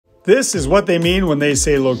This is what they mean when they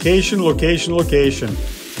say location, location, location.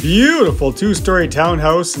 Beautiful two-story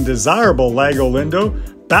townhouse in desirable Lago,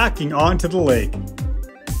 Lindo, backing onto the lake.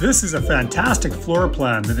 This is a fantastic floor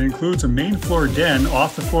plan that includes a main floor den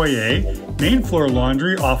off the foyer, main floor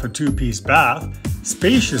laundry off a two-piece bath,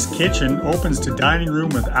 spacious kitchen opens to dining room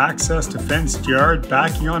with access to fenced yard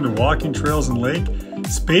backing onto walking trails and lake,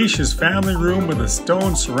 spacious family room with a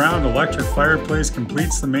stone surround electric fireplace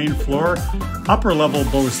completes the main floor, upper level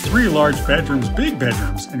boasts 3 large bedrooms, big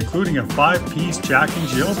bedrooms, including a 5-piece Jack and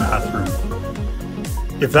Jill bathroom.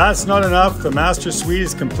 If that's not enough, the master suite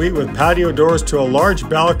is complete with patio doors to a large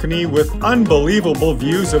balcony with unbelievable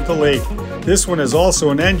views of the lake. This one is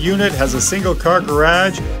also an end unit, has a single car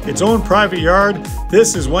garage, its own private yard.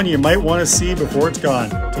 This is one you might want to see before it's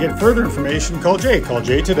gone. To get further information, call Jay. Call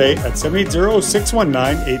Jay today at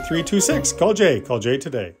 780-619-8326. Call Jay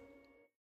today.